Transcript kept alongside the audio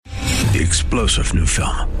The explosive new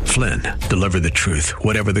film, Flynn, deliver the truth,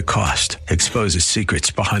 whatever the cost, exposes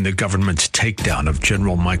secrets behind the government's takedown of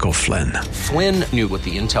General Michael Flynn. Flynn knew what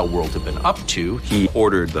the intel world had been up to. He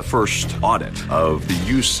ordered the first audit of the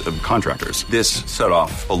use of contractors. This set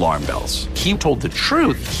off alarm bells. He told the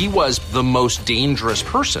truth. He was the most dangerous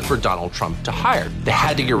person for Donald Trump to hire. They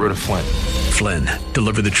had to get rid of Flynn. Flynn,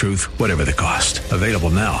 deliver the truth, whatever the cost. Available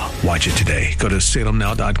now. Watch it today. Go to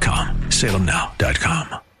salemnow.com.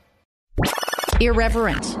 salemnow.com.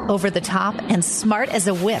 Irreverent, over the top, and smart as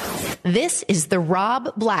a whip. This is The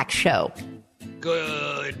Rob Black Show.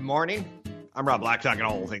 Good morning. I'm Rob Black, talking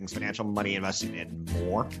all things financial, money, investing, and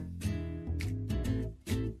more.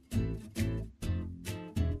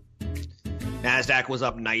 NASDAQ was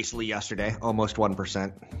up nicely yesterday, almost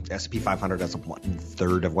 1%. The S&P 500, that's up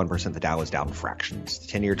 1/3 of 1%. The Dow was down fractions.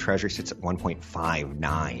 The 10-year Treasury sits at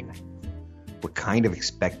 1.59. We're kind of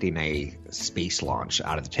expecting a space launch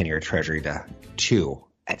out of the 10-year Treasury to 2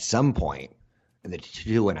 at some point, and then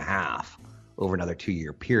 2.5 over another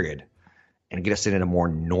 2-year period, and get us in a more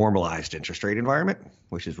normalized interest rate environment,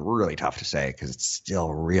 which is really tough to say because it's still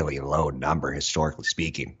a really low number, historically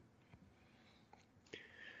speaking.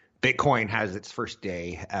 Bitcoin has its first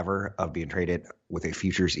day ever of being traded with a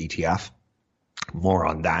futures ETF. More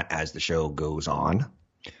on that as the show goes on.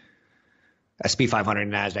 S&P 500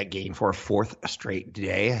 and NASDAQ gained for a fourth straight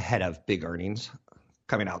day ahead of big earnings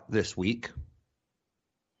coming out this week.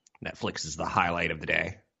 Netflix is the highlight of the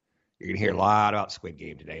day. You're going to hear a lot about Squid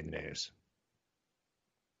Game today in the news.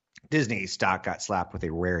 Disney stock got slapped with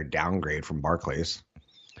a rare downgrade from Barclays,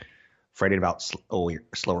 fretting about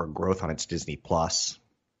slower growth on its Disney Plus.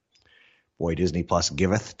 Boy, Disney Plus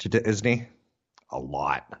giveth to Disney a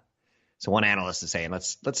lot. So one analyst is saying,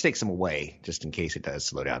 let's take some away just in case it does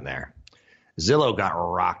slow down there. Zillow got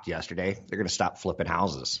rocked yesterday. They're going to stop flipping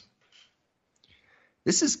houses.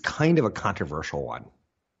 This is kind of a controversial one.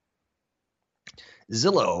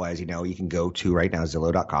 Zillow, as you know, you can go to right now,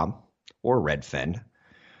 Zillow.com or Redfin.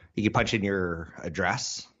 You can punch in your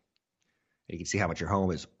address. You can see how much your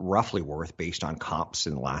home is roughly worth based on comps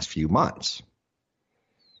in the last few months.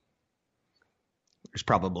 There's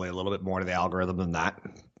probably a little bit more to the algorithm than that,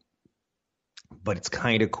 but it's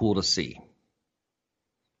kind of cool to see.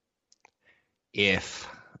 If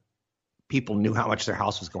people knew how much their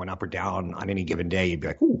house was going up or down on any given day, you'd be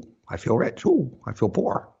like, ooh, I feel rich. Ooh, I feel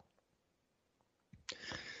poor.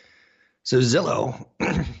 So Zillow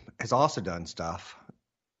has also done stuff.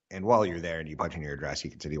 And while you're there and you punch in your address,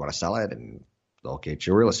 you can say you want to sell it, and they'll get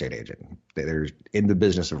you a real estate agent. They're in the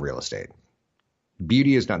business of real estate.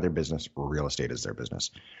 Beauty is not their business. Real estate is their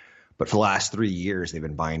business. But for the last 3 years, they've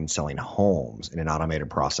been buying and selling homes in an automated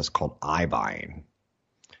process called iBuying.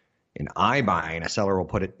 In iBuying, a seller will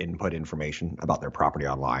input information about their property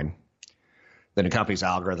online. Then a company's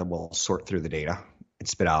algorithm will sort through the data and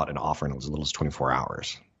spit out an offer in as little as 24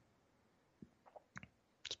 hours.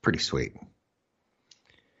 It's pretty sweet.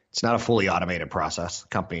 It's not a fully automated process.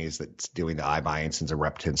 Companies that's doing the iBuying sends a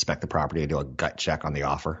rep to inspect the property and do a gut check on the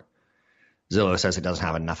offer. Zillow says it doesn't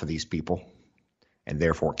have enough of these people and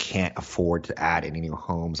therefore can't afford to add any new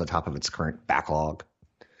homes on top of its current backlog.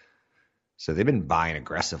 So they've been buying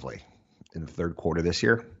aggressively in the third quarter this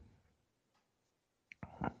year.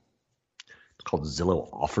 It's called Zillow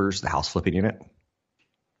Offers, the house flipping unit.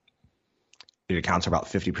 It accounts for about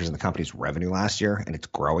 50% of the company's revenue last year, and it's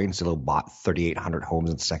growing. Zillow bought 3,800 homes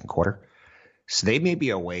in the second quarter. So they may be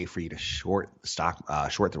a way for you to short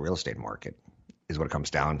the real estate market, is what it comes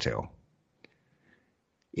down to.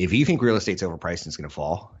 If you think real estate's overpriced and it's going to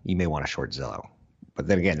fall, you may want to short Zillow. But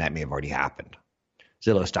then again, that may have already happened.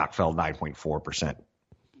 Zillow stock fell 9.4%.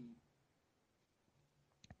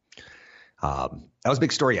 That was a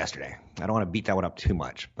big story yesterday. I don't want to beat that one up too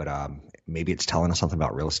much, but maybe it's telling us something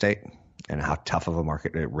about real estate and how tough of a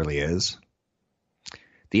market it really is.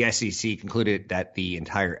 The SEC concluded that the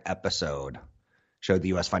entire episode showed the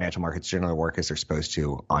U.S. financial markets generally work as they're supposed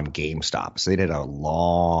to on GameStop. So they did a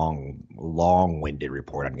long-winded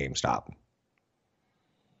report on GameStop.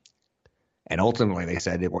 And ultimately, they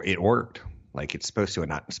said it worked. Like it's supposed to and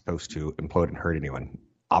not supposed to implode and hurt anyone.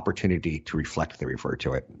 Opportunity to reflect, they refer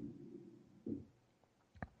to it.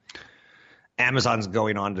 Amazon's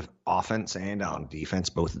going on to offense and on defense,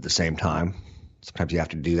 both at the same time. Sometimes you have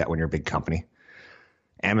to do that when you're a big company.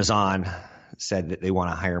 Amazon said that they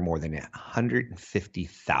want to hire more than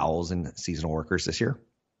 150,000 seasonal workers this year.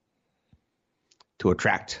 To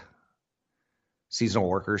attract seasonal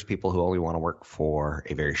workers, people who only want to work for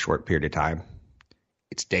a very short period of time,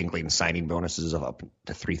 it's dangling signing bonuses of up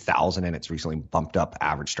to $3,000, and it's recently bumped up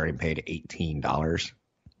average starting pay to $18.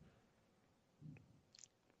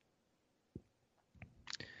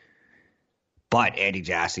 But Andy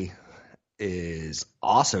Jassy is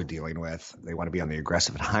also dealing with, they want to be on the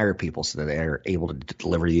aggressive and hire people so that they're able to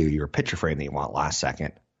deliver you your picture frame that you want last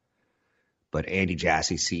second. But Andy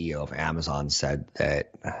Jassy, CEO of Amazon, said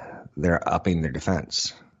that they're upping their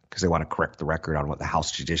defense because they want to correct the record on what the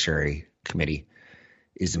House Judiciary Committee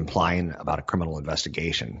is implying about a criminal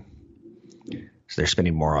investigation. So they're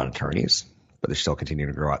spending more on attorneys, but they're still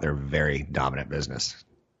continuing to grow out their very dominant business.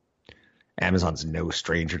 Amazon's no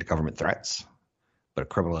stranger to government threats, but a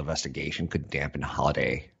criminal investigation could dampen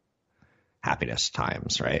holiday happiness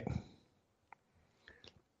times, right?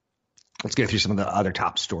 Let's get through some of the other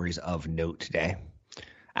top stories of note today.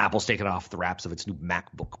 Apple's taken off the wraps of its new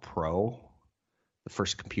MacBook Pro,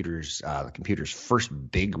 the computer's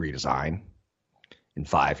first big redesign in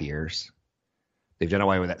 5 years. They've done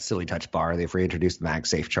away with that silly touch bar. They've reintroduced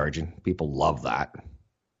MagSafe charging. People love that.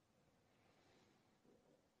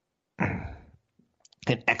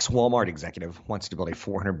 An ex-Walmart executive wants to build a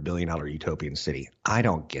 $400 billion utopian city. I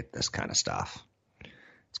don't get this kind of stuff.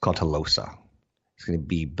 It's called Telosa. It's going to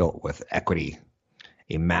be built with equity,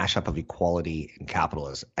 a mashup of equality and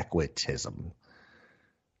capitalism, equitism.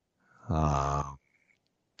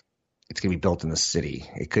 It's going to be built in the city.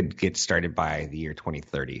 It could get started by the year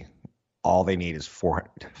 2030. All they need is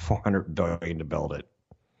 $400 billion to build it.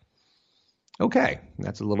 Okay,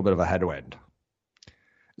 that's a little bit of a headwind.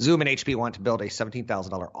 Zoom and HP want to build a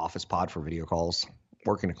 $17,000 office pod for video calls,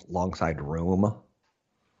 working alongside Room,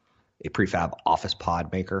 a prefab office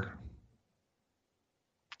pod maker.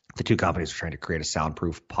 The two companies are trying to create a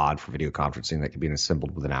soundproof pod for video conferencing that can be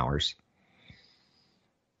assembled within hours.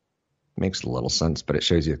 Makes a little sense, but it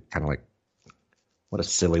shows you kind of like what a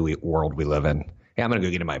silly world we live in. Hey, I'm going to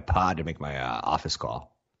go get in my pod to make my office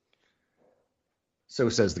call. So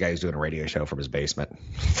says the guy who's doing a radio show from his basement.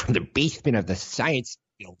 From the basement of the science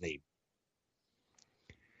building.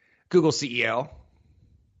 Google CEO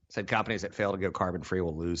said companies that fail to go carbon-free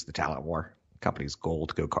will lose the talent war. Companies' goal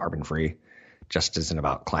to go carbon-free just isn't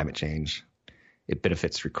about climate change. It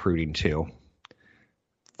benefits recruiting too.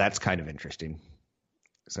 That's kind of interesting.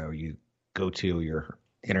 So you go to your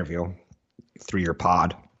interview through your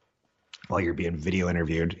pod while you're being video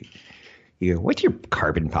interviewed. You go, what's your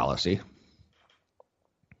carbon policy?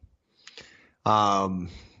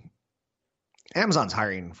 Amazon's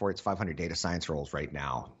hiring for its 500 data science roles right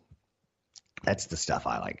now. That's the stuff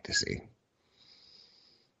I like to see.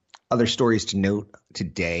 Other stories to note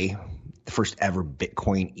today, the first ever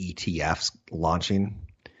Bitcoin ETFs launching,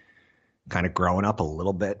 kind of growing up a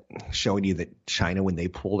little bit, showing you that China, when they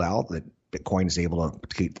pulled out, that Bitcoin is able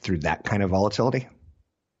to get through that kind of volatility.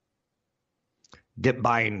 Dip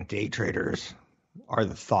buying day traders are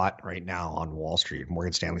the thought right now on Wall Street.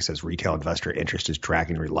 Morgan Stanley says retail investor interest is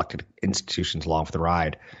dragging reluctant institutions along for the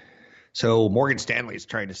ride. So Morgan Stanley is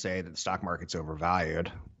trying to say that the stock market's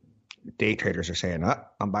overvalued. Day traders are saying,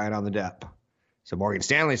 I'm buying on the dip. So Morgan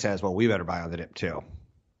Stanley says, well, we better buy on the dip too.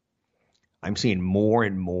 I'm seeing more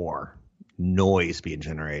and more noise being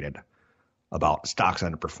generated about stocks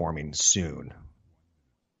underperforming soon.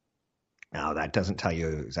 Now, that doesn't tell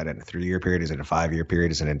you, is that in a 3-year period? Is it a 5-year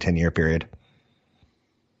period? Is it a 10-year period?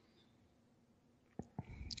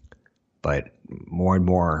 But more and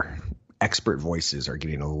more expert voices are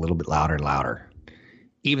getting a little bit louder and louder.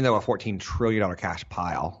 Even though a $14 trillion cash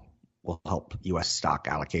pile will help U.S. stock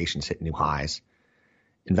allocations hit new highs,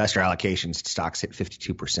 investor allocations to stocks hit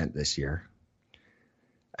 52% this year.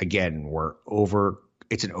 Again,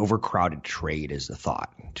 it's an overcrowded trade is the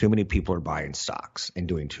thought. Too many people are buying stocks and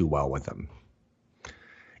doing too well with them.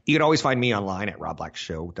 You can always find me online at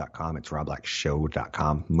robblackshow.com. It's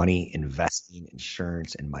robblackshow.com. Money, investing,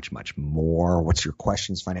 insurance, and much, much more. What's your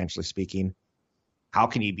questions, financially speaking? How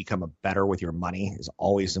can you become better with your money is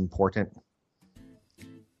always important.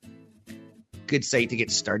 Good site to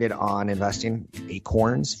get started on investing.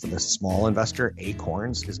 Acorns for the small investor.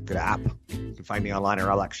 Acorns is a good app. You can find me online at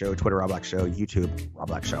Rob Black Show, Twitter Rob Black Show, YouTube Rob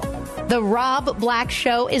Black Show. The Rob Black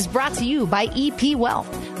Show is brought to you by EP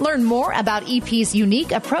Wealth. Learn more about EP's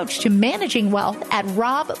unique approach to managing wealth at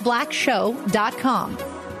robblackshow.com.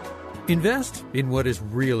 Invest in what is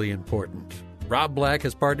really important. Rob Black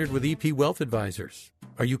has partnered with EP Wealth Advisors.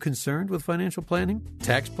 Are you concerned with financial planning,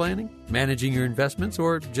 tax planning, managing your investments,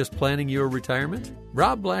 or just planning your retirement?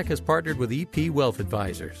 Rob Black has partnered with EP Wealth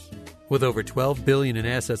Advisors. With over $12 billion in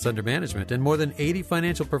assets under management and more than 80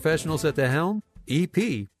 financial professionals at the helm,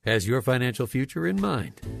 EP has your financial future in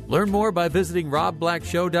mind. Learn more by visiting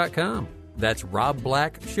robblackshow.com. That's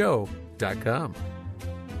robblackshow.com.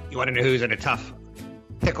 You want to know who's in a tough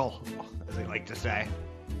pickle, as they like to say?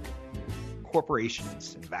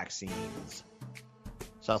 Corporations and vaccines.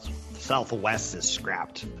 Southwest has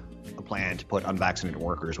scrapped a plan to put unvaccinated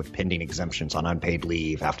workers with pending exemptions on unpaid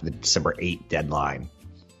leave after the December 8 deadline.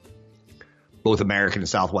 Both American and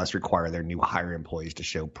Southwest require their new hire employees to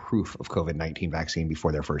show proof of COVID-19 vaccine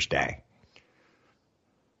before their first day.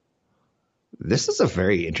 This is a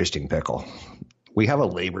very interesting pickle. We have a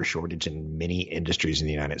labor shortage in many industries in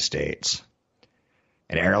the United States.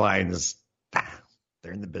 And airlines,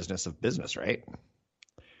 they're in the business of business, right?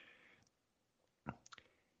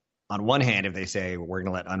 On one hand, if they say we're going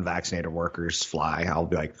to let unvaccinated workers fly, I'll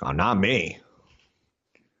be like, oh, not me.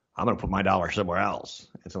 I'm going to put my dollar somewhere else.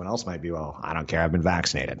 And someone else might be, well, I don't care. I've been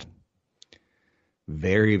vaccinated.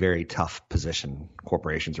 Very, very tough position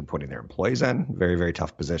corporations are putting their employees in. Very, very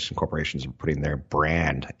tough position corporations are putting their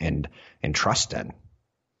brand and trust in.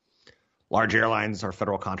 Large airlines are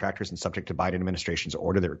federal contractors and subject to Biden administration's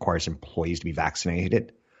order that requires employees to be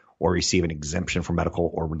vaccinated or receive an exemption for medical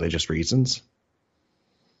or religious reasons.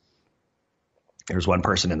 There's one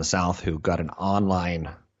person in the South who got an online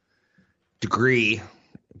degree,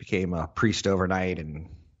 became a priest overnight, and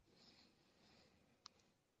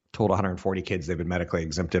told 140 kids they've been medically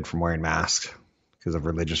exempted from wearing masks because of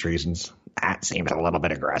religious reasons. That seems a little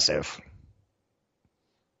bit aggressive.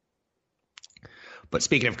 But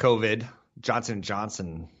speaking of COVID, Johnson &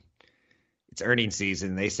 Johnson, it's earnings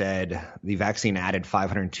season. They said the vaccine added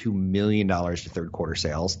 $502 million to third quarter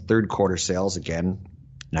sales. Third quarter sales, again,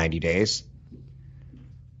 90 days.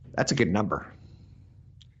 That's a good number.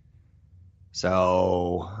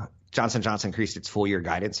 So Johnson & Johnson increased its full year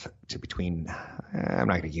guidance to between, I'm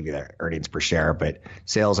not going to give you the earnings per share, but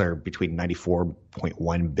sales are between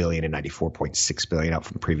 $94.1 billion and $94.6 billion, up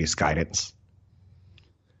from previous guidance.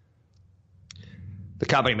 The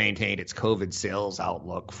company maintained its COVID sales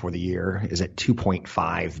outlook for the year is at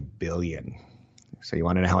 $2.5 billion. So you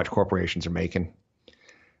want to know how much corporations are making?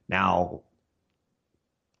 Now,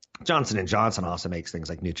 Johnson & Johnson also makes things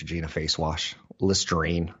like Neutrogena face wash,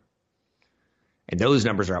 Listerine, and those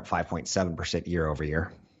numbers are up 5.7% year over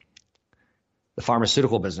year. The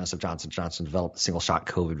pharmaceutical business of Johnson & Johnson developed the single-shot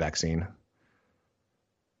COVID vaccine.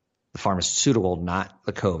 The pharmaceutical, not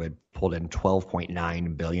the COVID, pulled in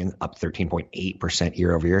 $12.9 billion, up 13.8%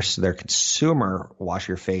 year over year. So their consumer wash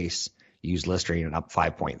your face used Listerine, up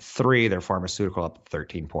 5.3%. Their pharmaceutical up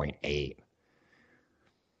 13.8%.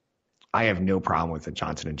 I have no problem with the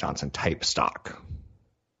Johnson & Johnson type stock.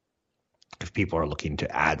 If people are looking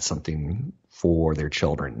to add something for their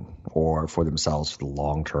children or for themselves for the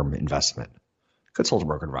long-term investment, consult a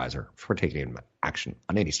broker advisor for taking action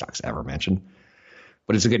on any stocks ever mentioned.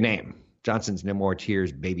 But it's a good name. Johnson's No More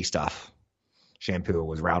Tears baby stuff shampoo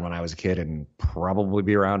was around when I was a kid and probably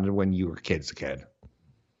be around when you were a kid.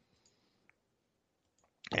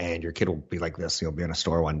 And your kid will be like this. You'll be in a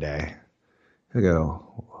store one day. You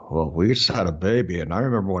go, well, we just had a baby, and I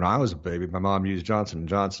remember when I was a baby, my mom used Johnson &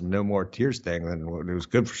 Johnson No More Tears thing, and it was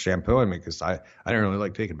good for shampooing me because I didn't really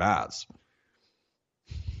like taking baths.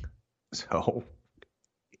 So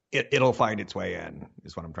it'll find its way in,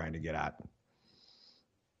 is what I'm trying to get at.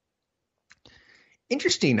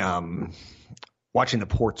 Interesting watching the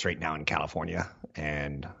ports right now in California,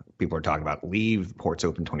 and people are talking about leave the ports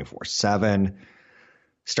open 24/7.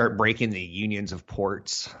 Start breaking the unions of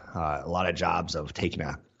ports. A lot of jobs of taking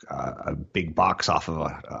a big box off of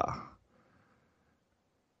a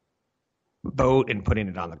boat and putting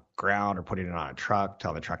it on the ground, or putting it on a truck,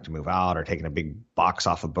 telling the truck to move out, or taking a big box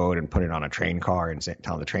off a boat and putting it on a train car and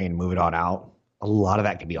telling the train to move it on out. A lot of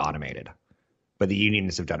that can be automated. But the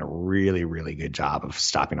unions have done a really, really good job of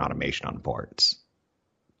stopping automation on ports.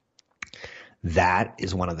 That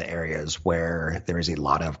is one of the areas where there is a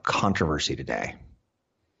lot of controversy today.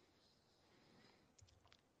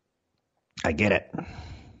 I get it.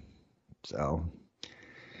 So,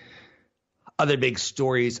 other big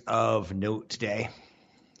stories of note today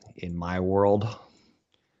in my world.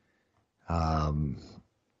 Buying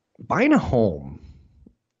a home.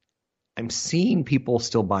 I'm seeing people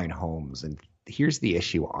still buying homes. And here's the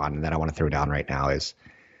issue on that I want to throw down right now is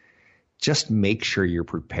just make sure you're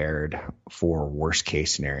prepared for worst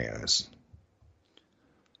case scenarios.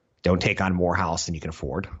 Don't take on more house than you can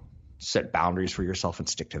afford. Set boundaries for yourself and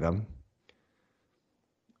stick to them.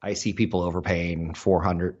 I see people overpaying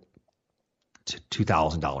 $400 to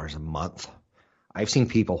 $2,000 a month. I've seen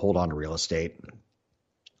people hold on to real estate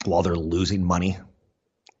while they're losing money.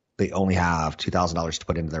 They only have $2,000 to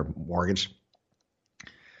put into their mortgage,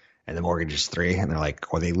 and the mortgage is $3,000, and they're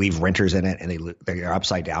like, or they leave renters in it, and they're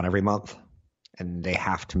upside down every month, and they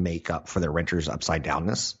have to make up for their renters' upside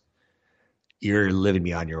downness. You're living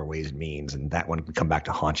beyond your ways and means, and that one can come back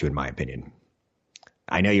to haunt you, in my opinion.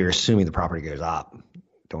 I know you're assuming the property goes up.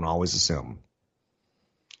 Don't always assume.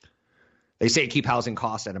 They say keep housing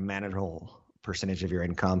costs at a manageable percentage of your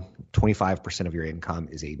income. 25% of your income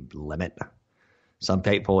is a limit. Some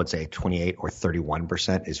people would say 28 or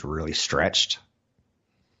 31% is really stretched.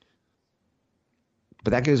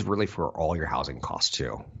 But that goes really for all your housing costs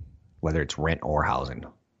too, whether it's rent or housing.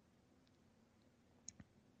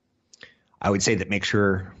 I would say that make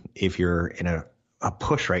sure if you're in a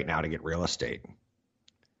push right now to get real estate,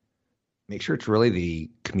 make sure it's really the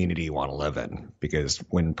community you want to live in, because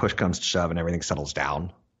when push comes to shove and everything settles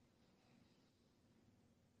down,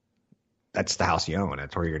 that's the house you own.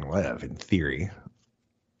 That's where you're going to live in theory.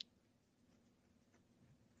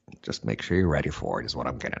 Just make sure you're ready for it is what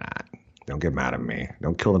I'm getting at. Don't get mad at me.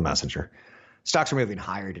 Don't kill the messenger. Stocks are moving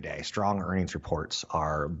higher today. Strong earnings reports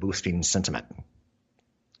are boosting sentiment.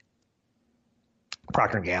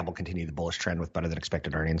 Procter & Gamble continued the bullish trend with better than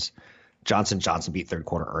expected earnings. Johnson & Johnson beat third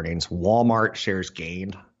quarter earnings. Walmart shares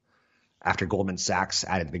gained after Goldman Sachs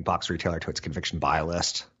added the big box retailer to its conviction buy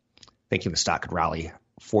list, thinking the stock could rally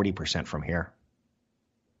 40% from here.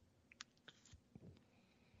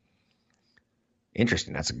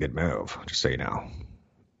 Interesting. That's a good move, just so you know.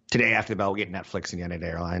 Today after the bell, we get Netflix and United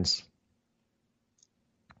Airlines.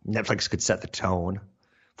 Netflix could set the tone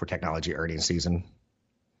for technology earnings season.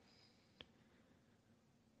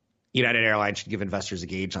 United Airlines should give investors a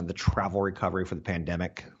gauge on the travel recovery for the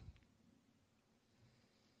pandemic.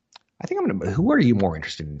 I think who are you more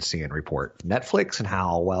interested in seeing report? Netflix and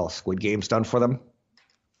how well Squid Game's done for them?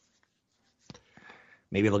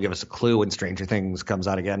 Maybe they'll give us a clue when Stranger Things comes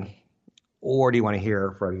out again. Or do you want to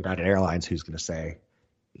hear from United Airlines who's going to say,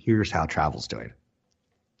 here's how travel's doing?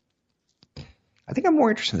 I think I'm more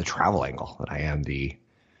interested in the travel angle than I am the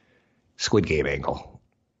Squid Game angle.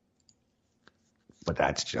 But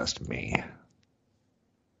that's just me.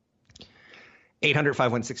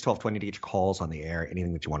 800-516-1220 to get your calls on the air.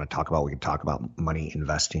 Anything that you want to talk about, we can talk about money,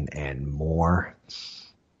 investing, and more.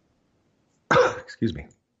 Excuse me. A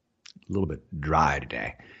little bit dry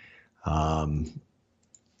today.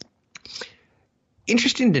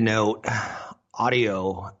 Interesting to note,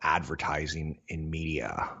 audio advertising in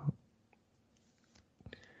media.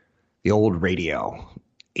 The old radio.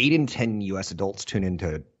 8 in 10 U.S. adults tune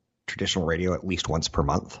into traditional radio at least once per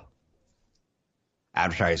month.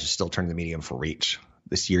 Advertisers still turn to the medium for reach.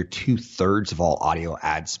 This year, 2/3 of all audio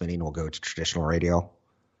ad spending will go to traditional radio.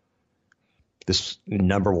 This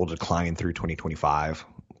number will decline through 2025,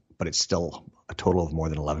 but it's still a total of more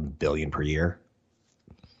than $11 billion per year.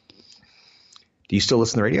 Do you still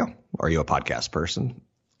listen to the radio? Or are you a podcast person?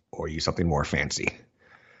 Or are you something more fancy?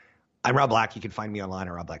 I'm Rob Black. You can find me online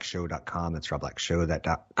at robblackshow.com. That's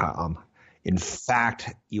robblackshow.com. In fact,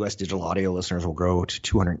 U.S. digital audio listeners will grow to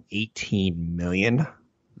 218 million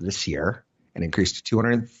this year and increase to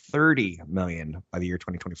 230 million by the year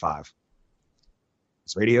 2025.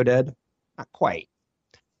 Is radio dead? Not quite.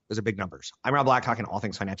 Those are big numbers. I'm Rob Black, talking all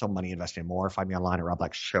things financial, money, investing, and more. Find me online at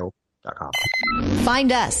robblackshow.com.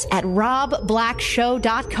 Find us at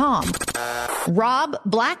robblackshow.com.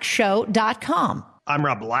 robblackshow.com. I'm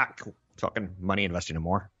Rob Black, talking money, investing, and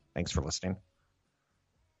more. Thanks for listening.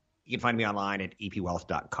 You can find me online at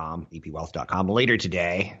epwealth.com, epwealth.com. Later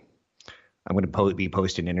today, I'm going to be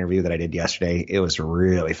posting an interview that I did yesterday. It was a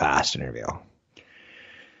really fast interview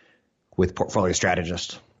with portfolio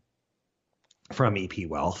strategist from EP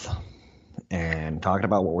Wealth and talking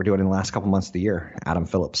about what we're doing in the last couple months of the year. Adam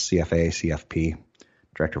Phillips, CFA, CFP,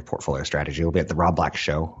 Director of Portfolio Strategy. We'll be at the Rob Black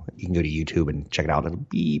Show. You can go to YouTube and check it out. It'll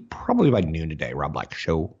be probably by noon today, Rob Black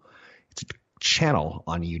Show. It's a channel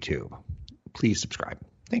on YouTube. Please subscribe.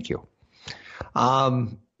 Thank you. I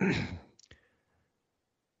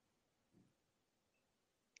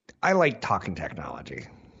like talking technology,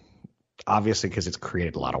 obviously, because it's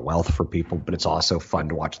created a lot of wealth for people, but it's also fun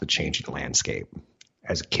to watch the changing landscape.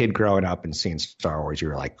 As a kid growing up and seeing Star Wars, you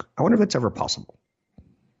were like, I wonder if it's ever possible.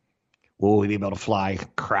 Will we be able to fly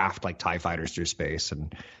craft like TIE fighters through space?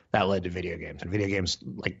 And that led to video games. And video games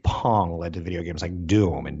like Pong led to video games like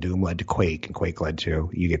Doom. And Doom led to Quake. And Quake led to,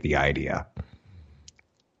 you get the idea.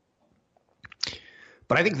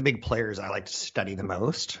 But I think the big players I like to study the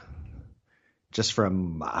most, just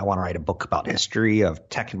from, I want to write a book about history of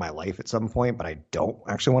tech in my life at some point, but I don't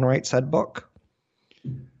actually want to write said book.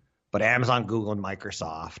 But Amazon, Google, and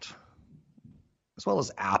Microsoft, as well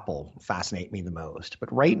as Apple, fascinate me the most.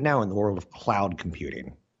 But right now in the world of cloud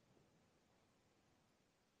computing,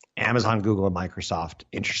 Amazon, Google, and Microsoft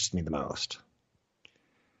interest me the most.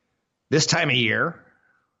 This time of year,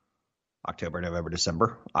 October, November,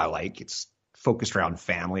 December, I like. It's focused around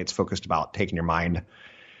family. It's focused about taking your mind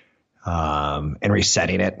and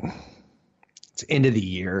resetting it. It's end of the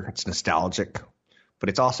year. It's nostalgic. but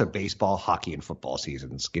it's also baseball, hockey, and football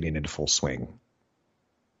seasons getting into full swing.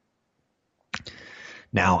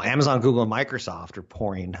 Now, Amazon, Google, and Microsoft are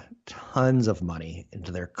pouring tons of money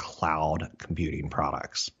into their cloud computing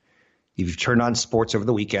products. If you've turned on sports over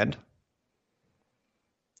the weekend,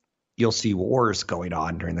 you'll see wars going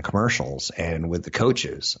on during the commercials and with the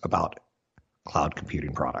coaches about cloud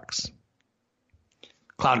computing products.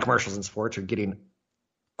 Cloud commercials in sports are getting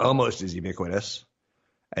almost as ubiquitous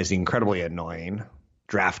as the incredibly annoying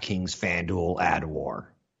DraftKings FanDuel ad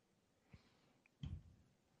war.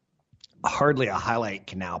 Hardly a highlight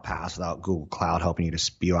can now pass without Google Cloud helping you to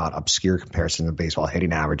spew out obscure comparisons of baseball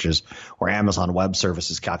hitting averages or Amazon Web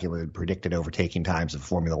Services calculated predicted overtaking times of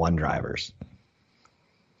Formula One drivers.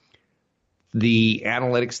 The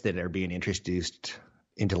analytics that are being introduced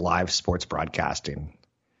into live sports broadcasting,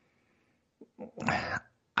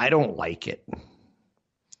 I don't like it.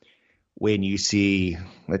 When you see,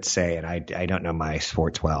 let's say, and I don't know my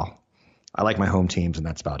sports well, I like my home teams and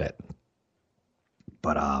that's about it.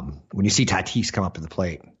 But when you see Tatis come up to the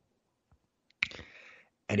plate,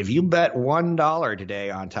 and if you bet $1 today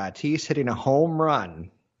on Tatis hitting a home run,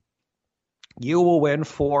 you will win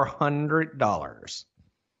 $400.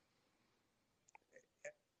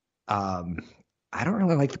 I don't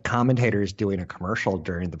really like the commentators doing a commercial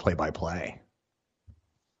during the play-by-play.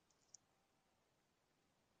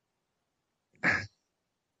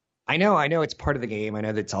 I know it's part of the game. I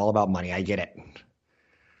know that it's all about money. I get it.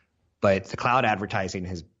 But the cloud advertising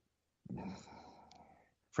has,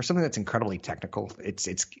 for something that's incredibly technical, it's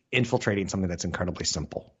infiltrating something that's incredibly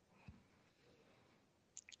simple.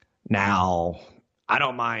 Now, I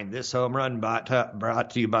don't mind this home run brought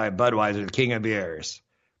to you by Budweiser, the king of beers.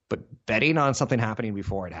 But betting on something happening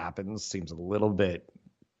before it happens seems a little bit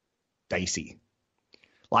dicey.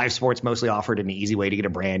 Live sports mostly offered an easy way to get a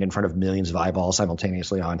brand in front of millions of eyeballs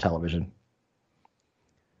simultaneously on television.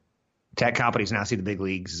 Tech companies now see the big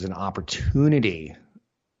leagues as an opportunity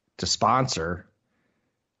to sponsor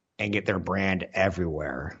and get their brand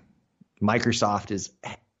everywhere. Microsoft is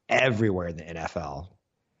everywhere in the NFL.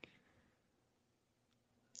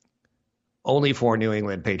 Only for New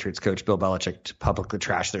England Patriots coach Bill Belichick to publicly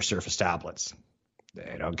trash their Surface tablets.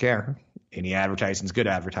 They don't care. Any advertising is good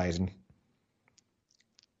advertising.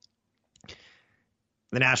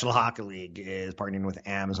 The National Hockey League is partnering with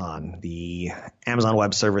Amazon, the Amazon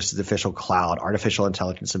Web Services official cloud, artificial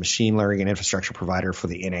intelligence, and machine learning and infrastructure provider for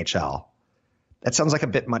the NHL. That sounds like a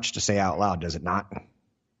bit much to say out loud, does it not?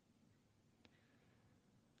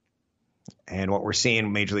 And what we're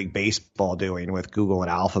seeing Major League Baseball doing with Google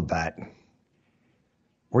and Alphabet,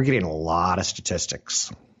 we're getting a lot of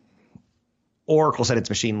statistics. Oracle said its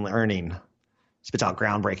machine learning spits out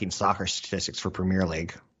groundbreaking soccer statistics for Premier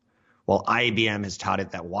League, while IBM has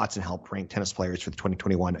touted that Watson helped rank tennis players for the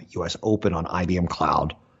 2021 U.S. Open on IBM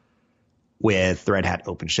Cloud with the Red Hat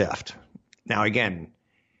OpenShift. Now, again,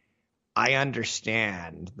 I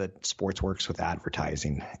understand that sports works with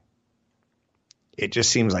advertising. It just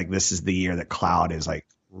seems like this is the year that cloud is like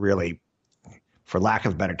really, for lack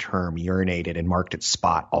of a better term, urinated and marked its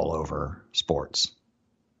spot all over sports.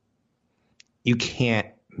 You can't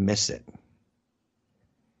miss it.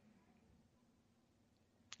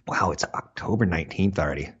 Wow, it's October 19th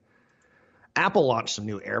already. Apple launched some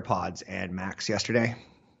new AirPods and Macs yesterday.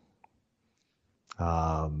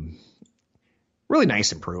 Really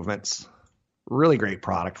nice improvements. Really great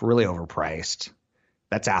product. Really overpriced.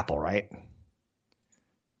 That's Apple, right?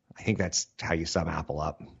 I think that's how you sum Apple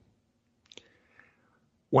up.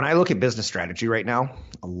 When I look at business strategy right now,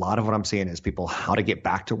 a lot of what I'm seeing is people how to get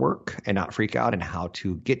back to work and not freak out, and how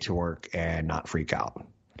to get to work and not freak out.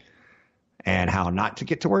 And how not to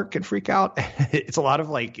get to work and freak out. It's a lot of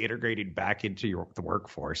like integrating back into the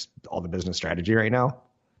workforce, all the business strategy right now.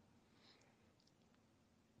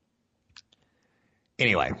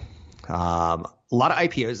 Anyway, a lot of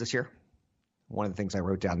IPOs this year. One of the things I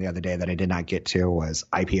wrote down the other day that I did not get to was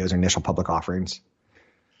IPOs or initial public offerings.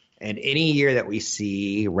 And any year that we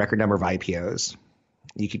see record number of IPOs,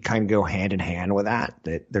 you could kind of go hand in hand with that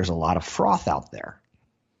there's a lot of froth out there.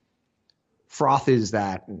 Froth is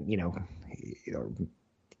that,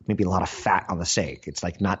 maybe a lot of fat on the steak. It's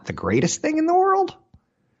like not the greatest thing in the world.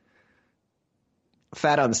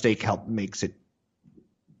 Fat on the steak makes it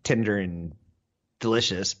tender and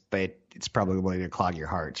delicious, but it's probably going to clog your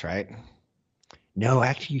hearts, right? No,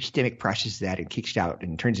 actually your stomach crushes that and kicks it out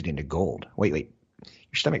and turns it into gold. Wait.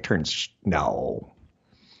 Your stomach turns, no.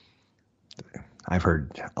 I've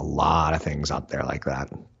heard a lot of things out there like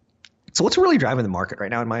that. So what's really driving the market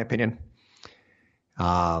right now, in my opinion?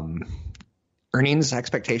 Earnings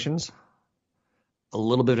expectations, a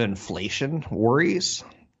little bit of inflation worries,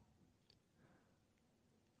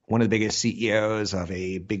 one of the biggest CEOs of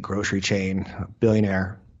a big grocery chain, a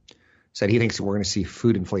billionaire, said he thinks we're going to see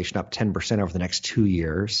food inflation up 10% over the next 2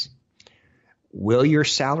 years. Will your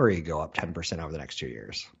salary go up 10% over the next 2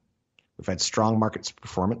 years? We've had strong market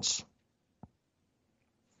performance.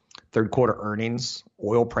 Third quarter earnings,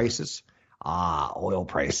 oil prices. Oil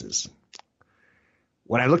prices.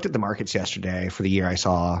 When I looked at the markets yesterday for the year, I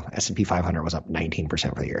saw S&P 500 was up 19%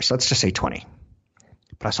 for the year. So let's just say 20.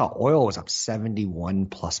 But I saw oil was up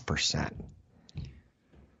 71+%.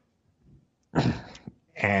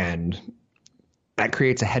 And that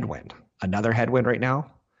creates a headwind. Another headwind right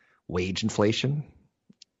now, wage inflation.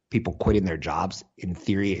 People quitting their jobs, in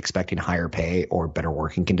theory, expecting higher pay or better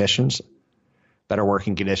working conditions. Better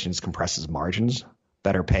working conditions compresses margins.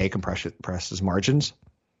 Better pay compresses margins.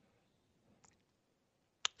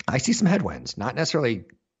 I see some headwinds, not necessarily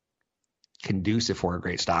conducive for a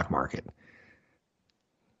great stock market.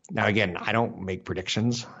 Now, again, I don't make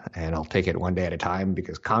predictions, and I'll take it one day at a time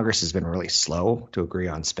because Congress has been really slow to agree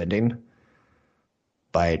on spending.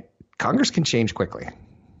 But Congress can change quickly.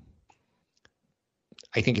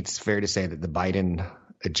 I think it's fair to say that the Biden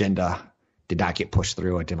agenda did not get pushed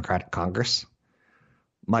through a Democratic Congress,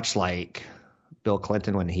 much like Bill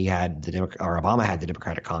Clinton when he had Obama had the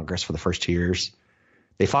Democratic Congress for the first 2 years.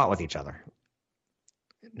 They fought with each other.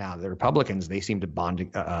 Now, the Republicans, they seem to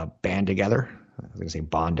band together. I was going to say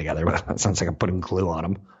bond together, but that sounds like I'm putting glue on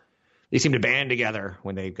them. They seem to band together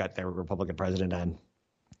when they got their Republican president in.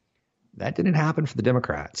 That didn't happen for the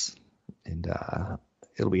Democrats. And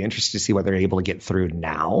it'll be interesting to see what they're able to get through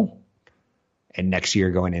now and next year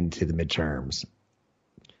going into the midterms.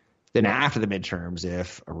 Then after the midterms,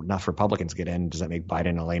 if enough Republicans get in, does that make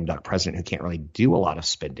Biden a lame duck president who can't really do a lot of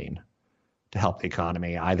spending to help the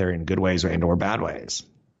economy, either in good ways or bad ways?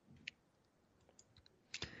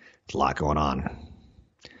 There's a lot going on.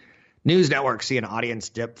 News networks see an audience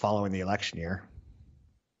dip following the election year.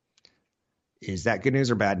 Is that good news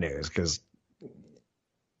or bad news? Because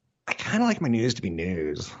I kind of like my news to be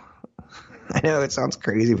news. I know it sounds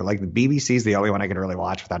crazy, but like the BBC is the only one I can really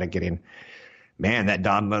watch without it getting, man, that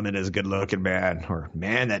Don Lemon is good looking, man. Or,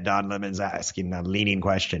 man, that Don Lemon's asking a leading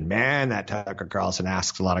question. Man, that Tucker Carlson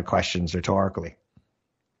asks a lot of questions rhetorically.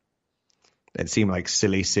 That seem like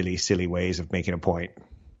silly ways of making a point.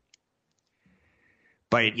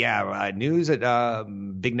 But yeah, news at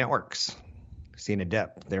big networks seeing a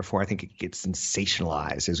dip. Therefore, I think it gets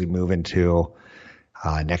sensationalized as we move into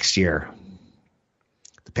next year.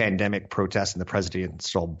 The pandemic protest and the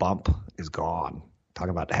presidential bump is gone. Talking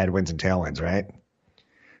about the headwinds and tailwinds, right?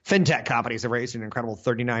 Fintech companies have raised an incredible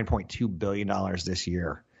 $39.2 billion this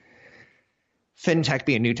year. Fintech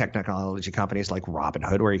being new technology companies like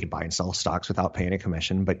Robinhood, where you can buy and sell stocks without paying a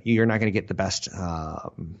commission, but you're not going to get the best,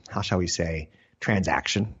 how shall we say,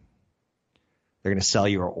 transaction. They're going to sell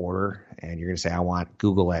you your order, and you're going to say, I want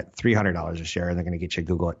Google at $300 a share, and they're going to get you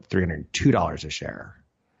Google at $302 a share.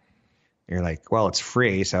 And you're like, well, it's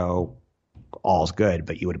free, so all's good,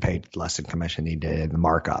 but you would have paid less in commission than you did in the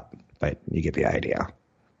markup. But you get the idea.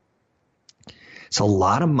 So a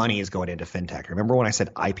lot of money is going into fintech. Remember when I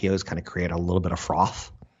said IPOs kind of create a little bit of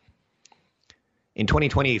froth? In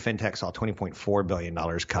 2020, fintech saw $20.4 billion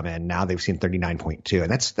come in. Now they've seen 39.2.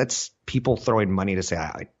 And that's people throwing money to say,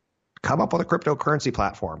 come up with a cryptocurrency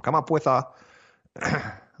platform. Come up with a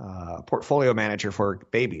portfolio manager for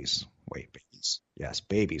babies. Wait, babies. Yes,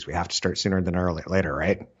 babies. We have to start sooner than later,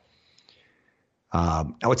 right?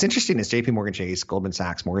 Now, what's interesting is JP Morgan Chase, Goldman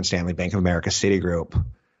Sachs, Morgan Stanley, Bank of America, Citigroup,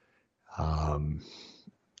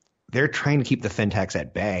 they're trying to keep the fintechs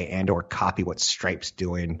at bay and or copy what Stripe's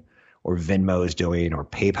doing or Venmo is doing or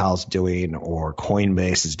PayPal's doing or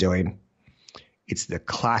Coinbase is doing. It's the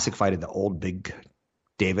classic fight of the old big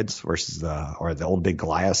Davids versus the old big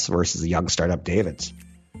Goliaths versus the young startup Davids.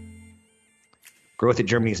 Growth at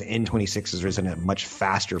Germany's N26 has risen at a much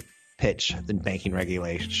faster pitch than banking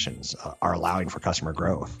regulations are allowing for customer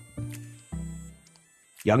growth.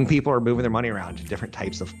 Young people are moving their money around to different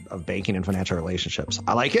types of banking and financial relationships.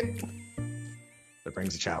 I like it. That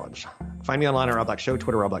brings a challenge. Find me online at Rob Black Show,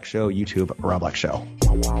 Twitter Rob Black Show, YouTube Rob Black Show.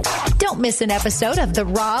 Don't miss an episode of The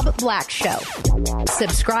Rob Black Show.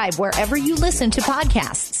 Subscribe wherever you listen to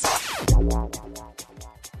podcasts.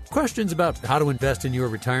 Questions about how to invest in your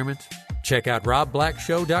retirement? Check out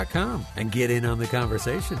robblackshow.com and get in on the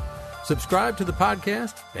conversation. Subscribe to the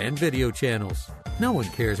podcast and video channels. No one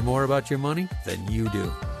cares more about your money than you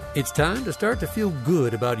do. It's time to start to feel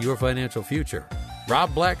good about your financial future.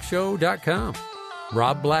 robblackshow.com.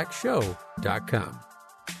 robblackshow.com.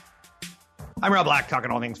 I'm Rob Black,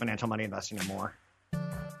 talking all things financial, money, investing, and more.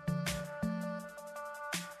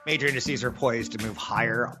 Major indices are poised to move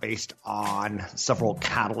higher based on several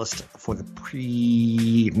catalysts for the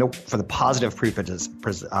positive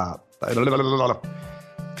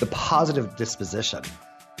the positive disposition.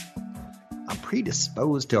 I'm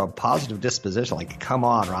predisposed to a positive disposition. Like, come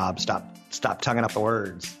on, Rob, stop tonguing up the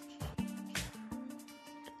words.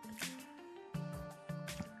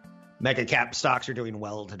 Mega cap stocks are doing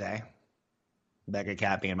well today. Mega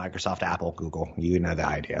cap being Microsoft, Apple, Google. You know the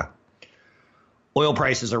idea. Oil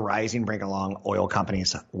prices are rising, bringing along oil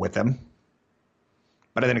companies with them.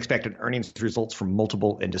 Better than expected earnings results from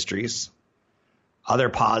multiple industries. Other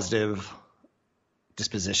positive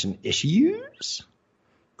disposition issues.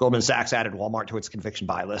 Goldman Sachs added Walmart to its conviction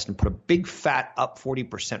buy list and put a big fat up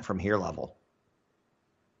 40% from here level.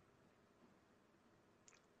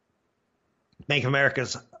 Bank of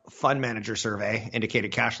America's fund manager survey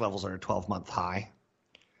indicated cash levels are a 12-month high,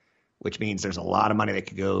 which means there's a lot of money that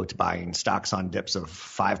could go to buying stocks on dips of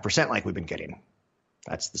 5% like we've been getting.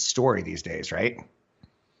 That's the story these days, right?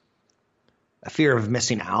 A fear of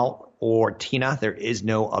missing out, or TINA, there is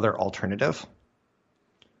no other alternative.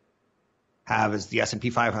 Have is the S&P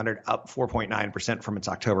 500 up 4.9% from its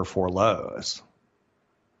October 4 lows.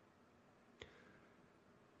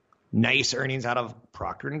 Nice earnings out of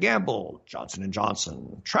Procter & Gamble, Johnson &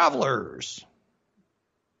 Johnson, Travelers.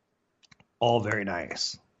 All very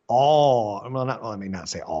nice. Let me not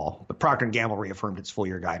say all, but Procter & Gamble reaffirmed its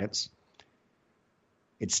full-year guidance.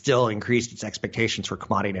 It still increased its expectations for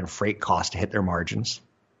commodity and freight costs to hit their margins.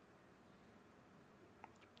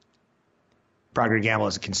 Procter & Gamble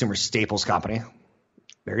is a consumer staples company.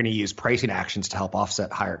 They're going to use pricing actions to help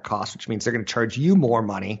offset higher costs, which means they're going to charge you more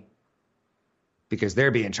money because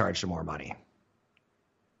they're being charged more money.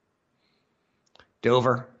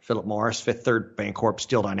 Dover, Philip Morris, Fifth Third Bancorp,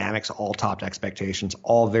 Steel Dynamics, all topped expectations,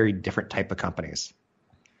 all very different type of companies.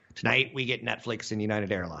 Tonight, we get Netflix and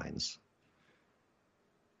United Airlines.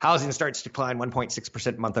 Housing starts to decline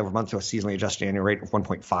 1.6% month over month to a seasonally adjusted annual rate of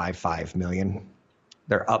 1.55 million.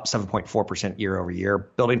 They're up 7.4% year over year.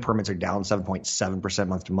 Building permits are down 7.7%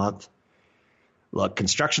 month to month. Look,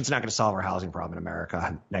 construction's not going to solve our housing problem in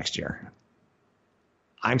America next year.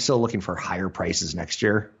 I'm still looking for higher prices next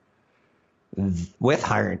year with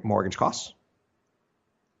higher mortgage costs.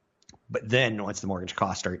 But then once the mortgage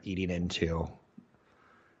costs start eating into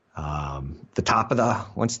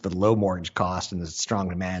once the low mortgage cost and the strong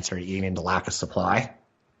demand start eating into lack of supply,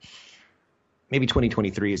 maybe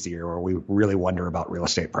 2023 is the year where we really wonder about real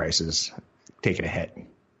estate prices taking a hit.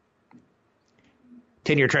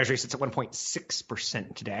 10-year Treasury sits at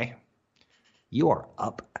 1.6% today. You are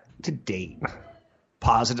up to date.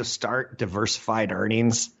 Positive start, diversified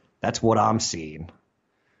earnings. That's what I'm seeing.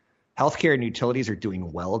 Healthcare and utilities are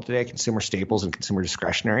doing well today. Consumer staples and consumer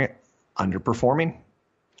discretionary underperforming.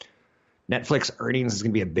 Netflix earnings is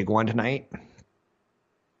going to be a big one tonight.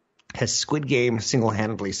 Has Squid Game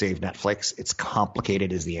single-handedly saved Netflix? It's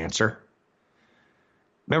complicated is the answer.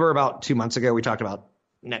 Remember about 2 months ago, we talked about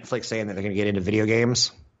Netflix saying that they're going to get into video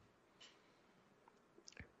games?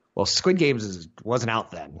 Well, Squid Games wasn't out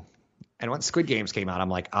then. And once Squid Games came out, I'm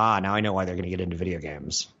like, now I know why they're going to get into video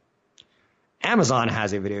games. Amazon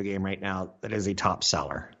has a video game right now that is a top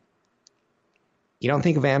seller. You don't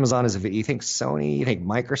think of Amazon as you think Sony, you think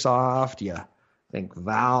Microsoft, you think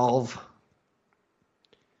Valve.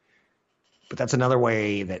 But that's another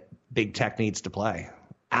way that big tech needs to play.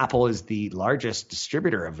 Apple is the largest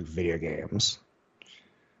distributor of video games.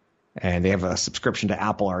 And they have a subscription to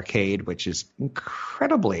Apple Arcade, which is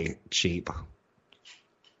incredibly cheap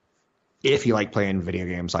if you like playing video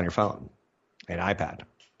games on your phone and iPad.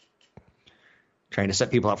 Trying to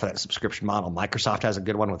set people up for that subscription model. Microsoft has a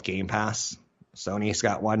good one with Game Pass. Sony's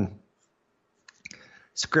got one.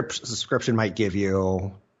 Subscription might give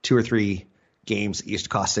you 2 or 3 games that used to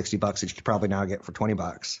cost $60 that you could probably now get for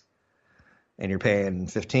 $20. And you're paying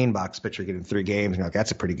 $15, but you're getting 3 games. You're like,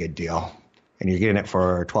 that's a pretty good deal. And you're getting it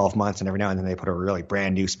for 12 months, and every now and then they put a really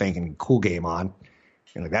brand new spanking cool game on.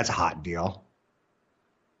 You're like, that's a hot deal.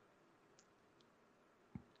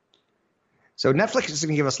 So Netflix is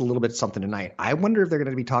going to give us a little bit something tonight. I wonder if they're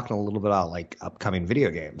going to be talking a little bit about like upcoming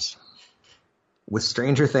video games. With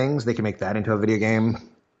Stranger Things, they can make that into a video game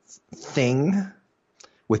thing.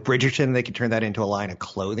 With Bridgerton, they can turn that into a line of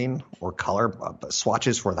clothing or color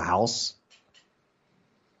swatches for the house.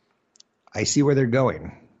 I see where they're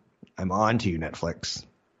going. I'm on to you, Netflix.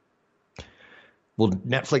 Will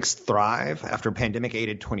Netflix thrive after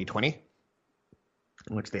pandemic-aided 2020,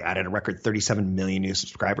 in which they added a record 37 million new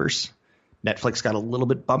subscribers? Netflix got a little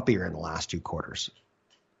bit bumpier in the last 2 quarters.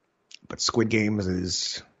 But Squid Games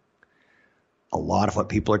is a lot of what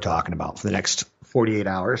people are talking about for the next 48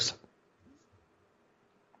 hours.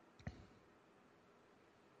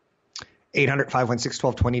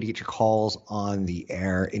 800-516-1220 to get your calls on the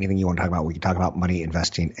air. Anything you want to talk about, we can talk about money,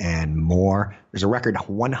 investing, and more. There's a record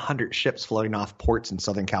 100 ships floating off ports in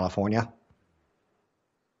Southern California.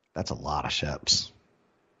 That's a lot of ships.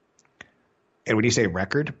 And when you say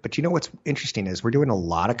record, but you know what's interesting is we're doing a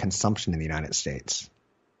lot of consumption in the United States.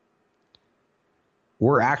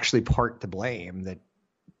 We're actually part to blame that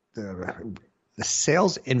the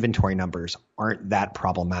sales inventory numbers aren't that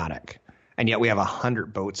problematic. And yet we have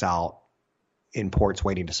 100 boats out in ports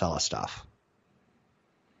waiting to sell us stuff.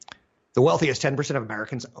 The wealthiest 10% of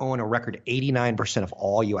Americans own a record 89% of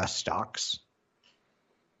all U.S. stocks.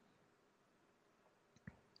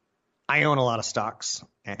 I own a lot of stocks,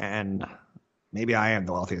 and maybe I am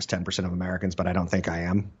the wealthiest 10% of Americans, but I don't think I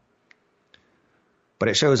am. But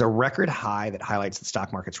it shows a record high that highlights the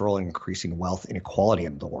stock market's role in increasing wealth inequality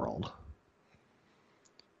in the world.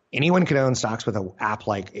 Anyone can own stocks with an app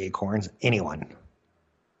like Acorns. Anyone.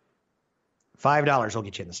 $5 will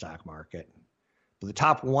get you in the stock market. But the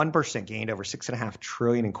top 1% gained over $6.5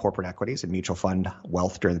 trillion in corporate equities and mutual fund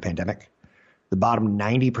wealth during the pandemic. The bottom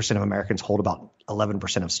 90% of Americans hold about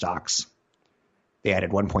 11% of stocks. They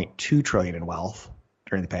added $1.2 trillion in wealth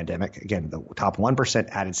during the pandemic. Again, the top 1%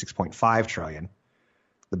 added $6.5 trillion.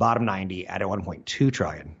 The bottom 90 added $1.2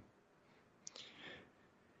 trillion.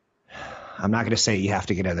 I'm not going to say you have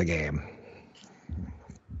to get in the game.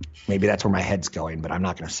 Maybe that's where my head's going, but I'm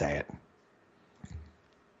not going to say it.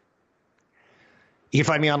 You can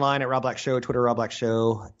find me online at Rob Black Show, Twitter Rob Black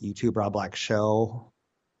Show, YouTube Rob Black Show.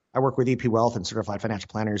 I work with EP Wealth and certified financial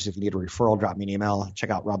planners. If you need a referral, drop me an email. Check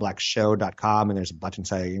out robblackshow.com, and there's a button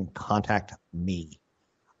saying contact me.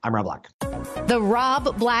 I'm Rob Black. The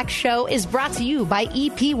Rob Black Show is brought to you by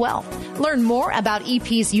EP Wealth. Learn more about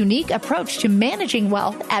EP's unique approach to managing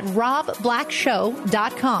wealth at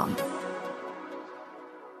robblackshow.com.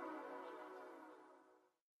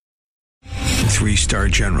 3-star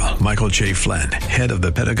General Michael J. Flynn, head of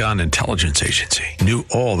the Pentagon Intelligence Agency, knew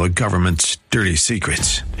all the government's dirty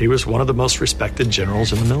secrets. He was one of the most respected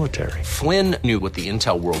generals in the military. Flynn knew what the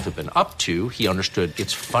intel world had been up to. He understood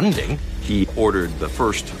its funding. He ordered the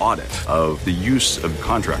first audit of the use of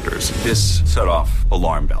contractors. This set off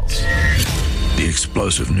alarm bells. The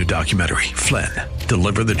explosive new documentary, Flynn,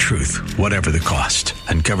 Deliver the Truth, Whatever the Cost,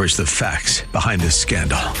 uncovers the facts behind this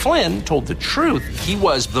scandal. Flynn told the truth. He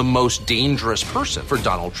was the most dangerous person for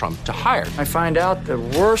Donald Trump to hire. I find out the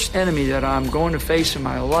worst enemy that I'm going to face in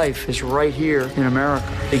my life is right here in America.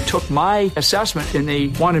 They took my assessment and they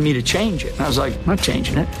wanted me to change it. And I was like, I'm not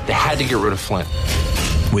changing it. They had to get rid of Flynn.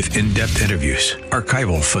 With in-depth interviews,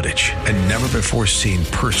 archival footage, and never-before-seen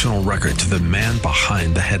personal records of the man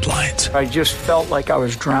behind the headlines. I just felt like I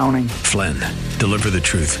was drowning. Flynn, Deliver the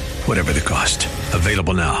Truth, Whatever the Cost.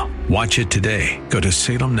 Available now. Watch it today. Go to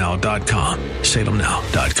salemnow.com.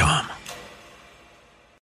 salemnow.com.